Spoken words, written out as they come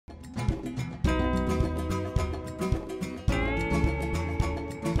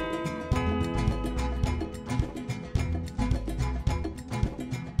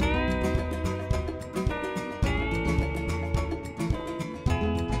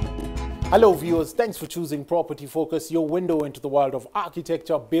Hello viewers, thanks for choosing Property Focus, your window into the world of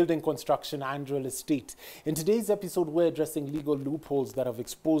architecture, building construction and real estate. In today's episode, we're addressing legal loopholes that have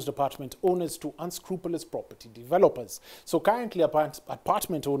exposed apartment owners to unscrupulous property developers. So currently,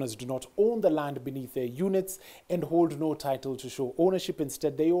 apartment owners do not own the land beneath their units and hold no title to show ownership.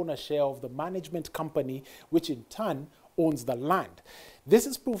 Instead, they own a share of the management company, which in turn owns the land. This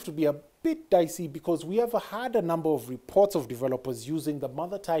has proved to be a bit dicey because we have had a number of reports of developers using the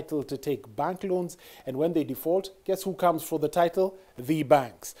mother title to take bank loans, and when they default, guess who comes for the title? The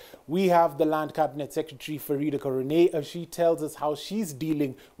banks. We have the Land Cabinet Secretary Farida Karoney as she tells us how she's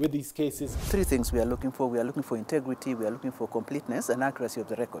dealing with these cases. Three things we are looking for. We are looking for integrity, we are looking for completeness and accuracy of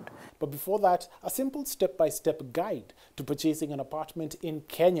the record. But before that, a simple step-by-step guide to purchasing an apartment in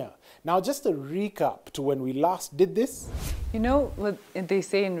Kenya. Now, just a recap to when we last did this. You know what they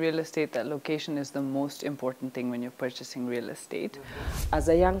say in real estate, that location is the most important thing when you're purchasing real estate. As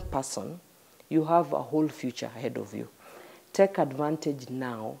a young person, you have a whole future ahead of you. Take advantage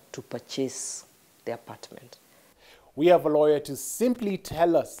now to purchase the apartment. We have a lawyer to simply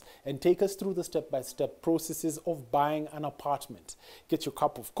tell us and take us through the step-by-step processes of buying an apartment. Get your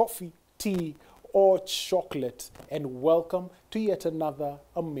cup of coffee, tea, or chocolate, and welcome to yet another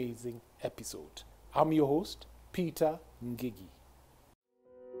amazing episode. I'm your host, Peter Ngigi.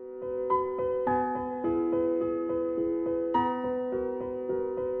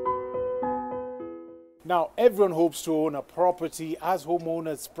 Now, everyone hopes to own a property as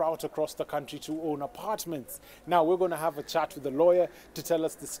homeowners sprout across the country to own apartments. Now, we're going to have a chat with a lawyer to tell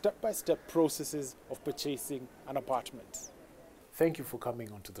us the step-by-step processes of purchasing an apartment. Thank you for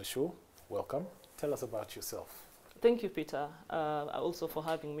coming onto the show. Welcome. Tell us about yourself. Thank you, Peter, also for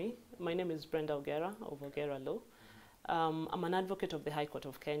having me. My name is Brenda Ogera of Ogera Law. I'm an advocate of the High Court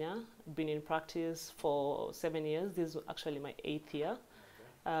of Kenya. Been in practice for 7 years. This is actually my 8th year.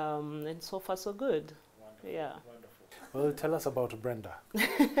 And so far, so good. Wonderful. Yeah. Wonderful. Well, tell us about Brenda.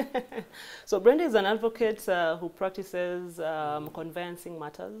 So Brenda is an advocate who practices conveyancing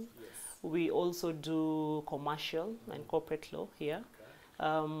matters. Yes. We also do commercial and corporate law here.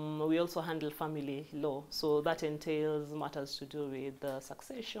 Okay. We also handle family law. So that entails matters to do with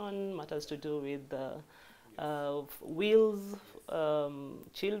succession, matters to do with wills,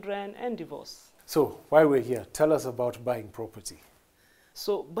 children, and divorce. So, while we're here, tell us about buying property.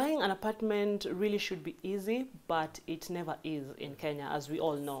 So, buying an apartment really should be easy, but it never is in Kenya, as we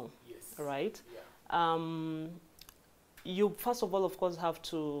all know, yes. Right? Yeah. You, first of all, of course, have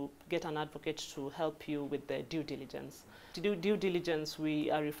to get an advocate to help you with the due diligence. To do due diligence, we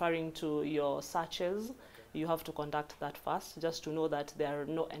are referring to your searches. You have to conduct that first, just to know that there are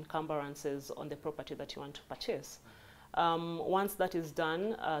no encumbrances on the property that you want to purchase. Once that is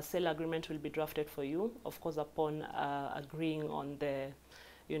done, a sale agreement will be drafted for you, of course, upon agreeing on the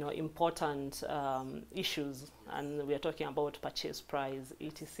important issues, and we are talking about purchase price,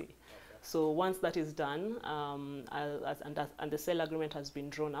 etc. Okay. So once that is done, and the sale agreement has been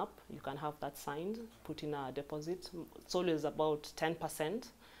drawn up, you can have that signed, put in a deposit. It's always about 10%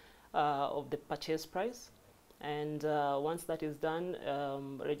 of the purchase price. And once that is done,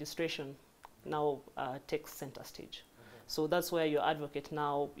 registration now takes center stage. Mm-hmm. So that's where your advocate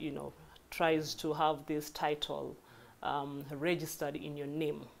now, tries to have this title registered in your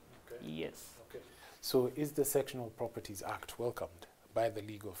name. Okay. Yes. Okay. So is the Sectional Properties Act welcomed by the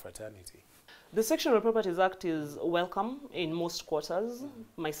legal fraternity? The Sectional Properties Act is welcome in most quarters,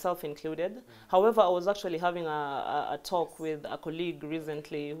 myself included. However, I was actually having a talk with a colleague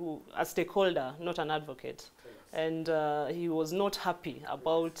recently, a stakeholder, not an advocate. And he was not happy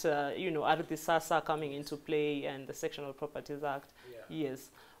about, Ardhisasa coming into play and the Sectional Properties Act. Yeah. Yes.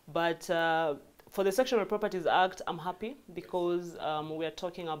 But for the Sectional Properties Act, I'm happy because we are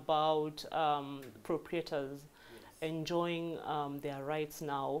talking about proprietors enjoying their rights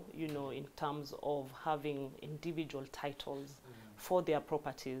now, in terms of having individual titles for their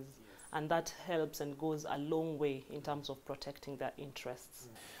properties. Yes. And that helps and goes a long way in terms of protecting their interests.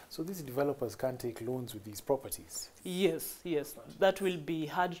 So these developers can't take loans with these properties? Yes, yes. That will be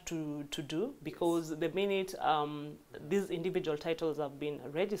hard to do because the minute these individual titles have been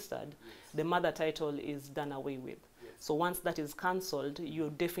registered, the mother title is done away with. So once that is cancelled, you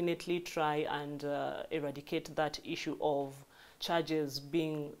definitely try and eradicate that issue of charges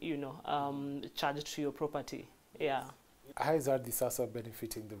being, charged to your property. Yeah. How is Ardhisasa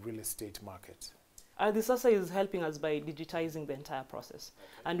benefiting the real estate market? Ardhisasa is helping us by digitizing the entire process.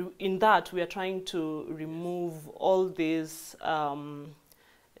 Okay. And in that, we are trying to remove all these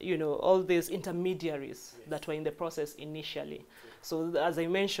you know, all these intermediaries that were in the process initially. So as I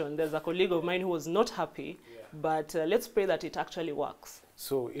mentioned, there's a colleague of mine who was not happy, but let's pray that it actually works.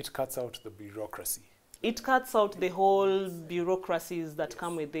 So it cuts out the bureaucracy. It cuts out the whole bureaucracies that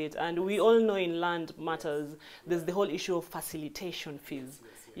come with it. And we all know in land matters, there's the whole issue of facilitation fees.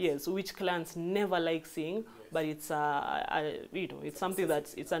 Yes, which clients never like seeing, but it's you know, it's something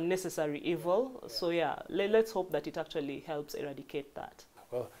that it's a necessary evil. So yeah, let's hope that it actually helps eradicate that.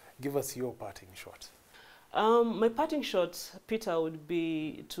 Well, give us your parting shot. My parting shot, Peter, would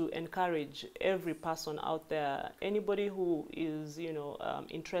be to encourage every person out there, anybody who is, you know,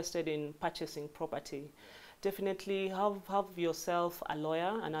 interested in purchasing property, definitely have yourself a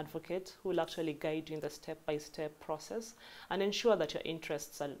lawyer, an advocate, who will actually guide you in the step-by-step process and ensure that your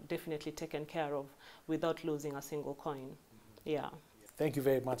interests are definitely taken care of without losing a single coin. Yeah. Thank you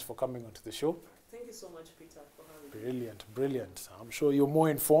very much for coming onto the show. Thank you so much, Peter, for having me. Brilliant, brilliant. I'm sure you're more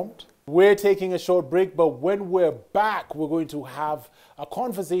informed. We're taking a short break, but when we're back, we're going to have a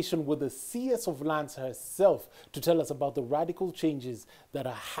conversation with the CS of Lands herself to tell us about the radical changes that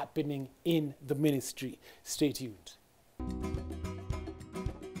are happening in the ministry. Stay tuned.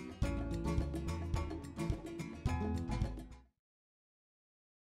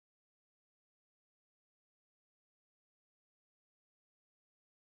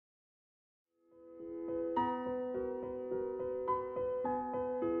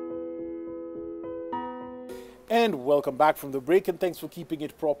 And welcome back from the break, and thanks for keeping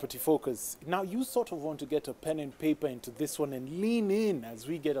it property focus. Now, you sort of want to get a pen and paper into this one and lean in as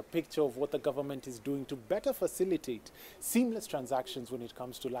we get a picture of what the government is doing to better facilitate seamless transactions when it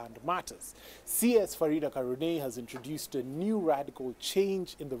comes to land matters. CS Farida Karoney has introduced a new radical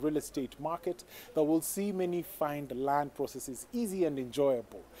change in the real estate market that will see many find land processes easy and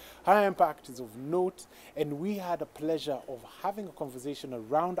enjoyable. Her impact is of note, and we had a pleasure of having a conversation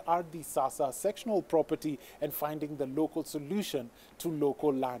around Ardhisasa, sectional property, and finding the local solution to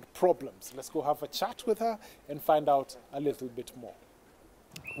local land problems. Let's go have a chat with her and find out a little bit more.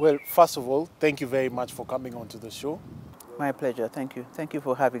 Well, first of all, thank you very much for coming onto the show. My pleasure. Thank you. Thank you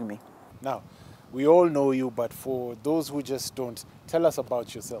for having me. Now, we all know you, but for those who just don't, tell us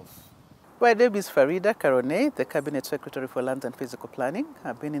about yourself. My name is Farida Karoney, the Cabinet Secretary for Land and Physical Planning.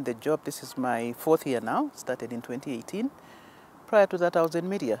 I've been in the job, this is my 4th year now, started in 2018. Prior to that, I was in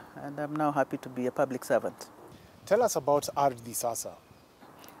media, and I'm now happy to be a public servant. Tell us about Ardhisasa.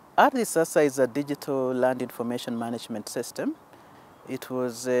 Ardhisasa is a digital land information management system. It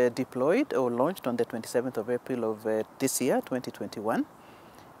was deployed or launched on the 27th of April of this year, 2021.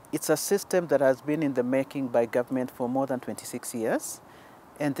 It's a system that has been in the making by government for more than 26 years.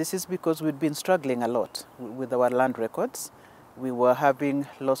 And this is because we've been struggling a lot with our land records. We were having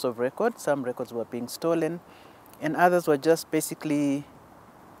loss of records. Some records were being stolen, and others were just basically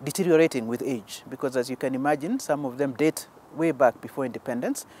deteriorating with age, because as you can imagine, some of them date way back before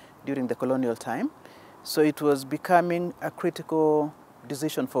independence, during the colonial time. So it was becoming a critical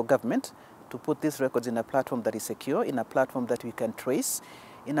decision for government to put these records in a platform that is secure, in a platform that we can trace,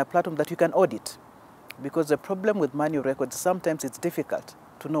 in a platform that we can audit. Because the problem with manual records, sometimes it's difficult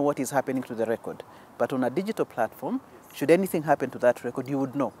to know what is happening to the record. But on a digital platform, should anything happen to that record, you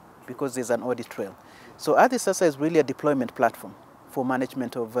would know, because there's an audit trail. So Ardhisasa is really a deployment platform for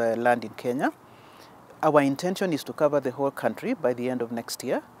management of land in Kenya. Our intention is to cover the whole country by the end of next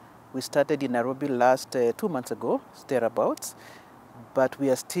year. We started in Nairobi last 2 months ago, thereabouts, but we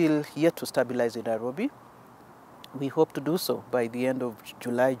are still yet to stabilize in Nairobi. We hope to do so by the end of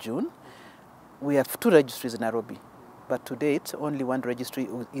July, June. We have 2 registries in Nairobi, but to date, only 1 registry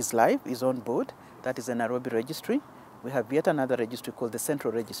is live, is on board. That is the Nairobi registry. We have yet another registry called the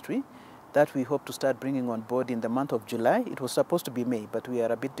Central Registry that we hope to start bringing on board in the month of July. It was supposed to be May, but we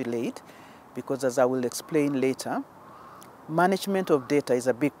are a bit delayed because, as I will explain later, management of data is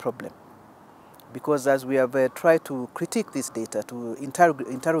a big problem. Because as we have tried to critique this data, to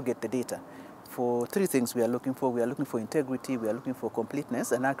interrogate the data, for 3 things we are looking for. We are looking for integrity, we are looking for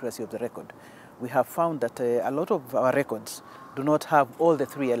completeness and accuracy of the record. We have found that a lot of our records do not have all the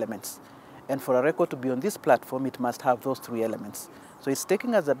 3 elements. And for a record to be on this platform, it must have those 3 elements. So it's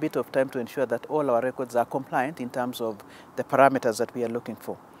taking us a bit of time to ensure that all our records are compliant in terms of the parameters that we are looking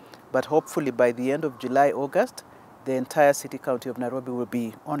for. But hopefully by the end of July, August, the entire city county of Nairobi will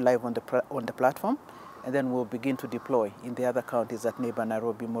be on live on the platform, and then we'll begin to deploy in the other counties that neighbor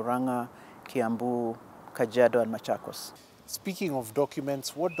Nairobi, Murang'a, Kiambu, Kajiado, and Machakos. Speaking of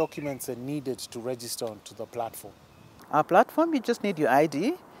documents, what documents are needed to register onto the platform? Our platform, you just need your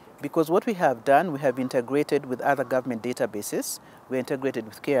ID, because what we have done, we have integrated with other government databases. We're integrated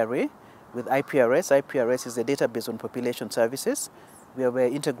with KRA, with IPRS. IPRS is a database on population services. We were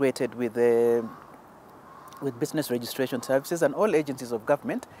integrated with business registration services and all agencies of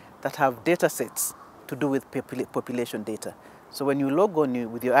government that have data sets to do with population data. So when you log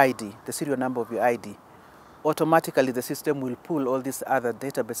on with your ID, the serial number of your ID, automatically the system will pull all these other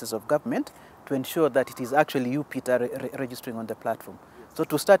databases of government to ensure that it is actually you, Peter, registering on the platform. So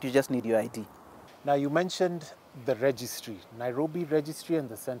to start, you just need your ID. Now, you mentioned the registry, Nairobi registry and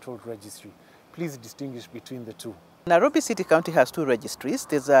the Central registry. Please distinguish between the two. Nairobi City County has two registries.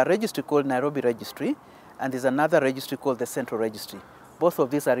 There's a registry called Nairobi Registry, and there's another registry called the Central Registry. Both of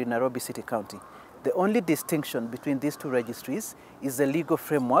these are in Nairobi City County. The only distinction between these two registries is the legal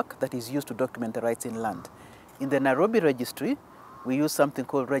framework that is used to document the rights in land. In the Nairobi Registry, we use something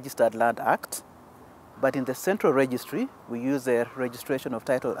called Registered Land Act, but in the Central Registry, we use the Registration of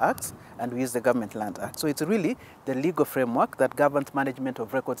Title Acts and we use the Government Land Act. So it's really the legal framework that governs management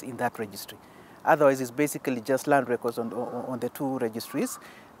of records in that registry. Otherwise, it's basically just land records on the two registries.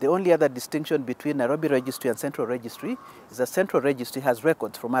 The only other distinction between Nairobi Registry and Central Registry is that Central Registry has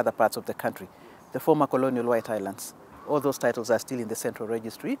records from other parts of the country, the former colonial White Islands. All those titles are still in the Central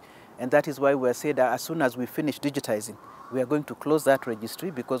Registry, and that is why we are saying that as soon as we finish digitizing, we are going to close that registry,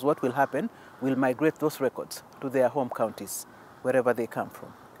 because what will happen, we'll migrate those records to their home counties, wherever they come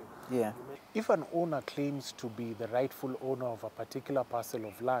from. Yeah. If an owner claims to be the rightful owner of a particular parcel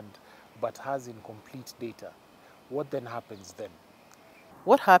of land but has incomplete data, what then happens then?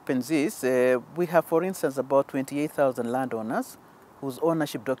 What happens is we have, for instance, about 28,000 landowners whose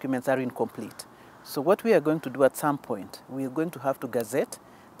ownership documents are incomplete. So what we are going to do at some point, we are going to have to gazette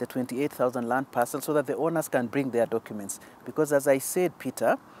the 28,000 land parcels so that the owners can bring their documents. Because as I said,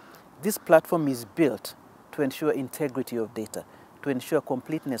 Peter, this platform is built to ensure integrity of data, to ensure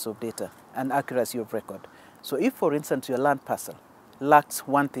completeness of data and accuracy of record. So if, for instance, your land parcel lacks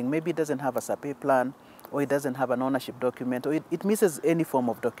one thing, maybe it doesn't have a survey plan, or it doesn't have an ownership document, or it misses any form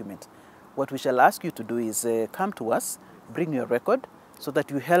of document, what we shall ask you to do is come to us, bring your record, so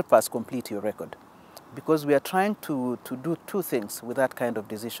that you help us complete your record. Because we are trying to do two things with that kind of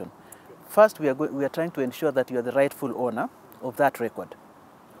decision. First, we are trying to ensure that you are the rightful owner of that record,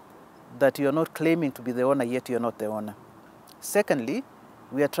 that you are not claiming to be the owner, yet you are not the owner. Secondly,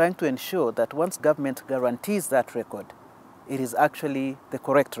 we are trying to ensure that once government guarantees that record, it is actually the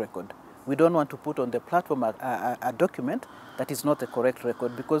correct record. We don't want to put on the platform a document that is not the correct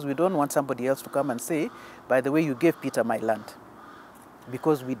record, because we don't want somebody else to come and say, by the way, you gave Peter my land,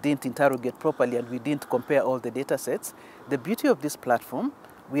 because we didn't interrogate properly and we didn't compare all the data sets. The beauty of this platform,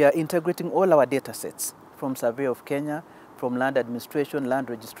 we are integrating all our data sets from Survey of Kenya, from land administration, land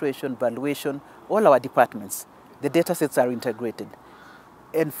registration, valuation, all our departments. The data sets are integrated.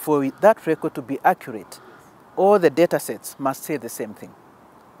 And for that record to be accurate, all the data sets must say the same thing.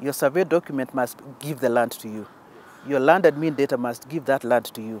 Your survey document must give the land to you. Your land admin data must give that land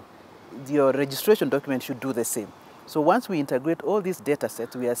to you. Your registration document should do the same. So once we integrate all these data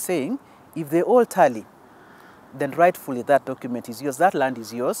sets, we are saying if they all tally, then rightfully that document is yours, that land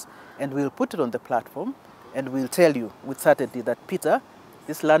is yours, and we'll put it on the platform and we'll tell you with certainty that, Peter,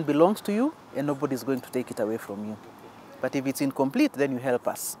 this land belongs to you and nobody's going to take it away from you. But if it's incomplete, then you help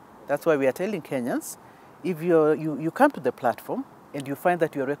us. That's why we are telling Kenyans, if you come to the platform and you find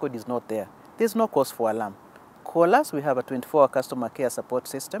that your record is not there, there's no cause for alarm. Call us, we have a 24-hour customer care support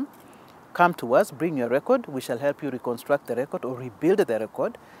system. Come to us, bring your record, we shall help you reconstruct the record or rebuild the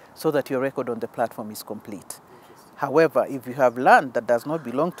record so that your record on the platform is complete. However, if you have land that does not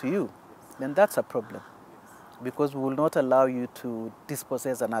belong to you, then that's a problem, because we will not allow you to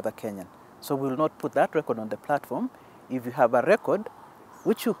dispossess another Kenyan. So we will not put that record on the platform if you have a record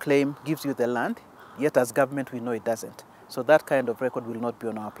which you claim gives you the land, yet as government we know it doesn't. So that kind of record will not be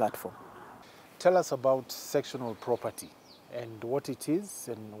on our platform. Tell us about sectional property and what it is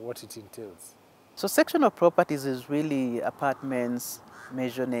and what it entails. So sectional properties is really apartments,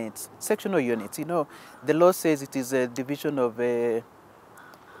 maisonets, sectional units. You know, the law says it is a division of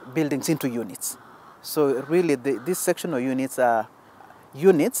buildings into units. So really these sectional units are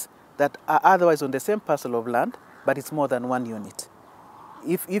units that are otherwise on the same parcel of land, but it's more than one unit.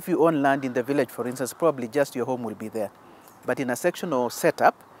 If you own land in the village, for instance, probably just your home will be there. But in a sectional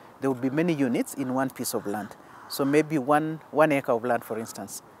setup, there will be many units in one piece of land. So maybe one acre of land, for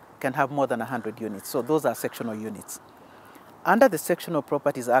instance, can have more than 100 units. So those are sectional units. Under the Sectional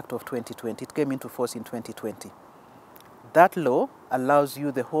Properties Act of 2020, it came into force in 2020. That law allows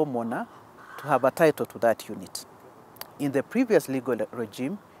you, the homeowner, to have a title to that unit. In the previous legal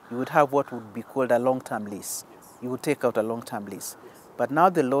regime, you would have what would be called a long-term lease. You would take out a long-term lease. But now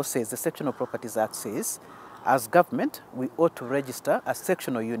the law says, the Sectional Properties Act says, as government, we ought to register a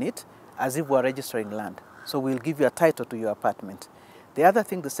sectional unit as if we are registering land. So we'll give you a title to your apartment. The other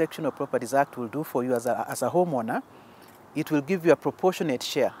thing the Sectional Properties Act will do for you as a homeowner, it will give you a proportionate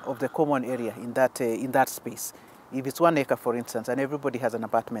share of the common area in that space. If it's 1 acre, for instance, and everybody has an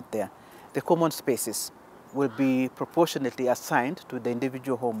apartment there, the common spaces will be proportionately assigned to the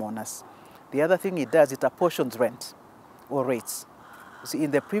individual homeowners. The other thing it does, it apportions rent or rates. See,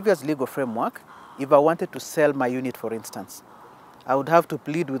 in the previous legal framework, if I wanted to sell my unit, for instance, I would have to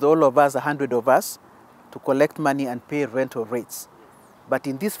plead with all of us, 100 of us, to collect money and pay rent or rates. But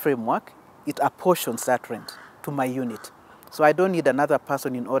in this framework, it apportions that rent to my unit. So I don't need another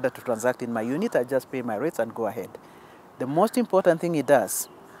person in order to transact in my unit. I just pay my rates and go ahead. The most important thing it does,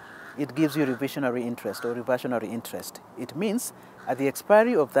 it gives you reversionary interest or reversionary interest. It means at the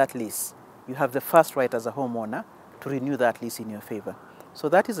expiry of that lease, you have the first right as a homeowner to renew that lease in your favor. So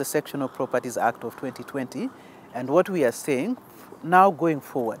that is the Sectional Properties Act of 2020. And what we are saying, now going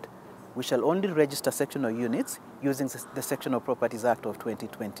forward, we shall only register sectional units using the Sectional Properties Act of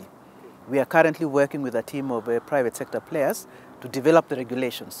 2020. We are currently working with a team of private sector players to develop the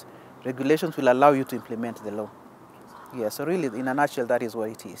regulations. Regulations will allow you to implement the law. Yeah, so really, in a nutshell, that is what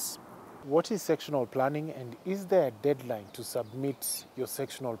it is. What is sectional planning, and is there a deadline to submit your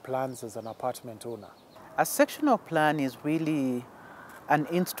sectional plans as an apartment owner? A sectional plan is really an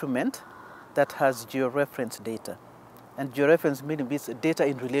instrument that has georeference data. And georeference means data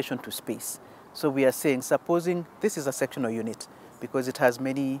in relation to space. So we are saying, supposing this is a sectional unit because it has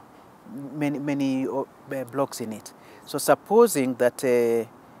many blocks in it. So supposing that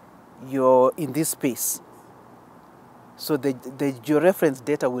you're in this space, so the georeference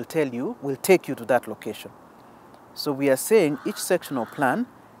data will take you to that location. So we are saying each sectional plan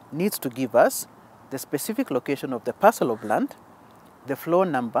needs to give us the specific location of the parcel of land, the floor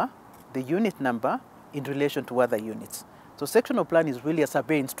number, the unit number in relation to other units. So sectional plan is really a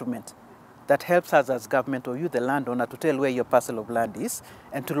survey instrument that helps us as government or you, the landowner, to tell where your parcel of land is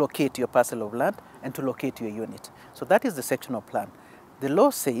and to locate your parcel of land and to locate your unit. So that is the sectional plan. The law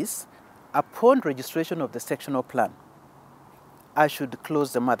says, upon registration of the sectional plan, I should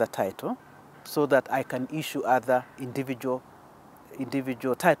close the mother title so that I can issue other individual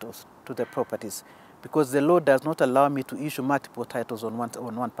titles to the properties, because the law does not allow me to issue multiple titles on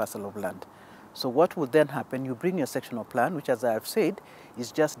one parcel of land. So what will then happen, you bring your sectional plan, which, as I have said,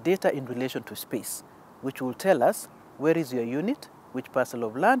 is just data in relation to space, which will tell us where is your unit, which parcel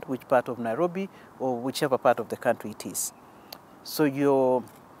of land, which part of Nairobi, or whichever part of the country it is. So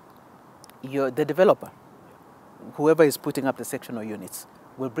the developer, whoever is putting up the sectional units,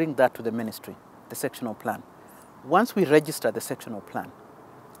 will bring that to the ministry, the sectional plan. Once we register the sectional plan,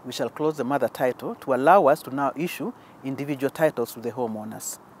 we shall close the mother title to allow us to now issue individual titles to the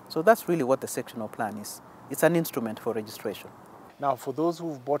homeowners. So that's really what the sectional plan is. It's an instrument for registration. Now, for those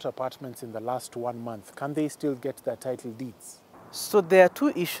who've bought apartments in the last 1 month, can they still get their title deeds? So there are two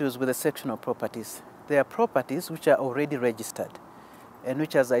issues with the sectional properties. There are properties which are already registered, and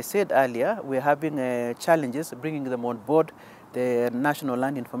which, as I said earlier, we're having challenges bringing them on board the National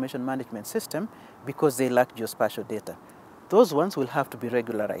Land Information Management System because they lack geospatial data. Those ones will have to be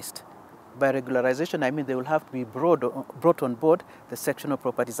regularized. By regularization, I mean they will have to be brought on board the Sectional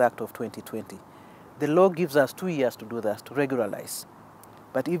Properties Act of 2020. The law gives us 2 years to do that, to regularize.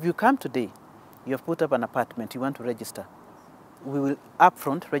 But if you come today, you have put up an apartment, you want to register, we will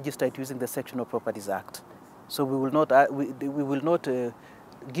upfront register it using the Sectional Properties Act. So we will not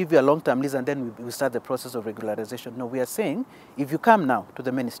give you a long-term lease and then we start the process of regularization. No, we are saying, if you come now to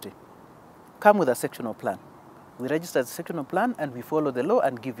the ministry, come with a sectional plan. We register the sectional plan and we follow the law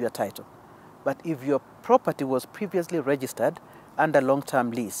and give you a title. But if your property was previously registered under long-term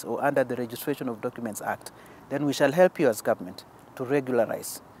lease or under the Registration of Documents Act, then we shall help you as government to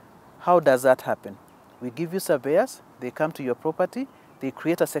regularize. How does that happen? We give you surveyors, they come to your property, they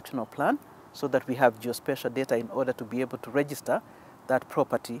create a sectional plan so that we have geospatial data in order to be able to register that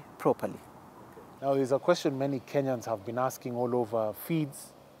property properly. Now, there's a question many Kenyans have been asking all over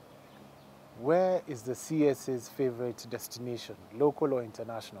feeds. Where is the CSA's favorite destination, local or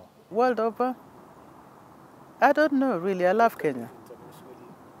international? World over? I don't know, really. I love Kenya.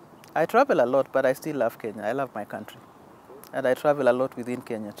 I travel a lot, but I still love Kenya. I love my country. And I travel a lot within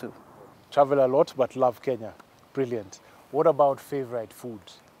Kenya too. Travel a lot, but love Kenya. Brilliant. What about favorite food?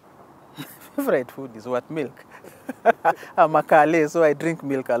 Favorite food is what? Milk. I'm a Kale, so I drink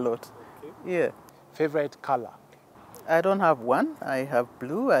milk a lot. Okay. Yeah. Favorite color? I don't have one. I have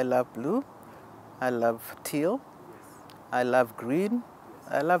blue. I love blue. I love teal. I love green.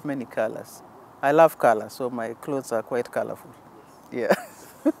 I love many colors. I love color, so my clothes are quite colorful. Yeah.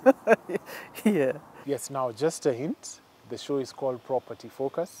 Yeah. Yes, now just a hint. The show is called Property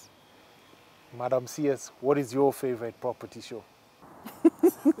Focus. Madam CS, what is your favorite property show?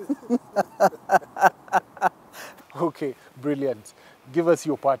 Okay, brilliant. Give us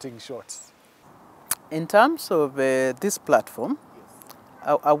your parting shots. In terms of this platform,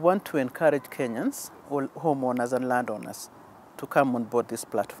 I want to encourage Kenyans, all homeowners and landowners, to come on board this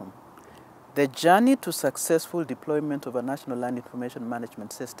platform. The journey to successful deployment of a national land information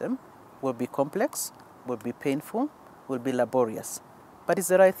management system will be complex, will be painful, will be laborious, but it's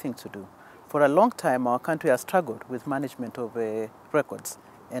the right thing to do. For a long time, our country has struggled with management of records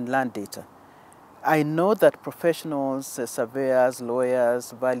and land data. I know that professionals, surveyors,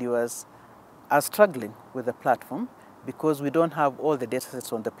 lawyers, valuers are struggling with the platform because we don't have all the data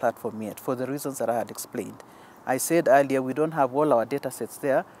sets on the platform yet for the reasons that I had explained. I said earlier we don't have all our data sets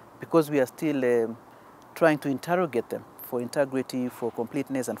there because we are still trying to interrogate them for integrity, for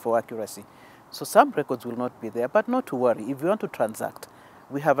completeness, and for accuracy. So some records will not be there, but not to worry. If you want to transact,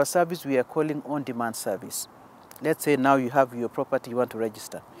 we have a service we are calling on-demand service. Let's say now you have your property you want to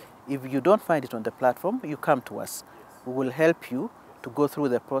register. If you don't find it on the platform, you come to us. We will help you to go through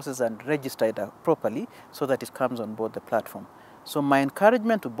the process and register it properly so that it comes on board the platform. So my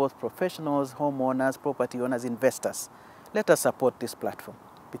encouragement to both professionals, homeowners, property owners, investors, let us support this platform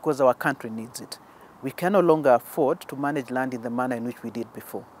because our country needs it. We can no longer afford to manage land in the manner in which we did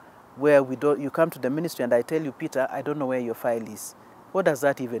before, where you come to the ministry and I tell you, Peter, I don't know where your file is. What does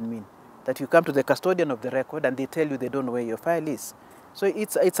that even mean? That you come to the custodian of the record and they tell you they don't know where your file is. So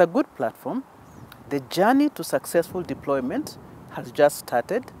it's a good platform. The journey to successful deployment has just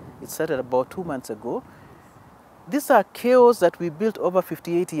started. It started about 2 months ago. These are chaos that we built over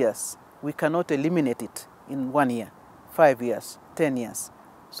 58 years. We cannot eliminate it in 1 year, 5 years, 10 years.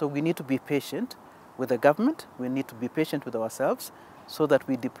 So we need to be patient with the government. We need to be patient with ourselves so that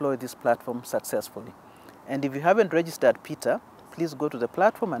we deploy this platform successfully. And if you haven't registered Peter, please go to the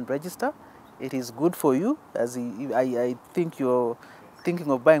platform and register. It is good for you, as I think you're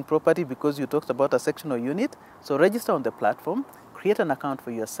thinking of buying property because you talked about a sectional unit. So register on the platform, create an account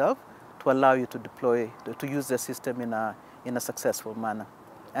for yourself to allow you to deploy, to use the system in a successful manner,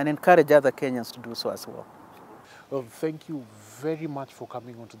 and encourage other Kenyans to do so as well. Well, thank you very much for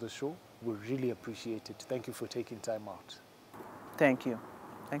coming onto the show. We really appreciate it. Thank you for taking time out. Thank you.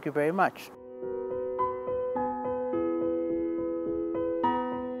 Thank you very much.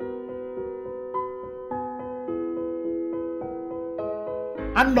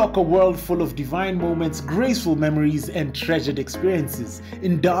 Unlock a world full of divine moments, graceful memories, and treasured experiences.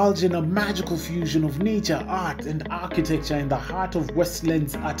 Indulge in a magical fusion of nature, art, and architecture in the heart of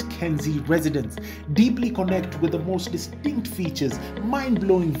Westlands at Kenzie Residence. Deeply connect with the most distinct features,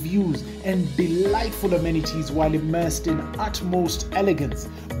 mind-blowing views, and delightful amenities while immersed in utmost elegance.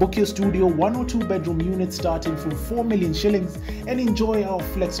 Book your studio 1 or 2 bedroom unit starting from 4 million shillings and enjoy our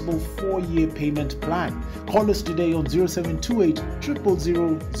flexible 4-year payment plan. Call us today on 0728 000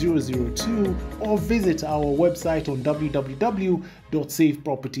 or visit our website on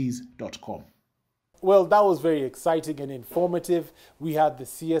www.safeproperties.com. Well, that was very exciting and informative. We had the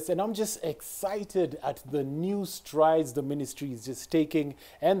CS, and I'm just excited at the new strides the ministry is just taking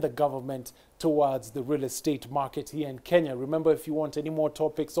and the government towards the real estate market here in Kenya. Remember, if you want any more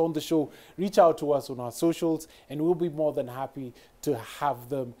topics on the show, reach out to us on our socials, and we'll be more than happy to have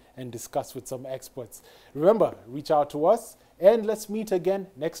them and discuss with some experts. Remember, reach out to us, and let's meet again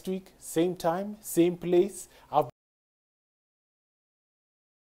next week, same time, same place. I've been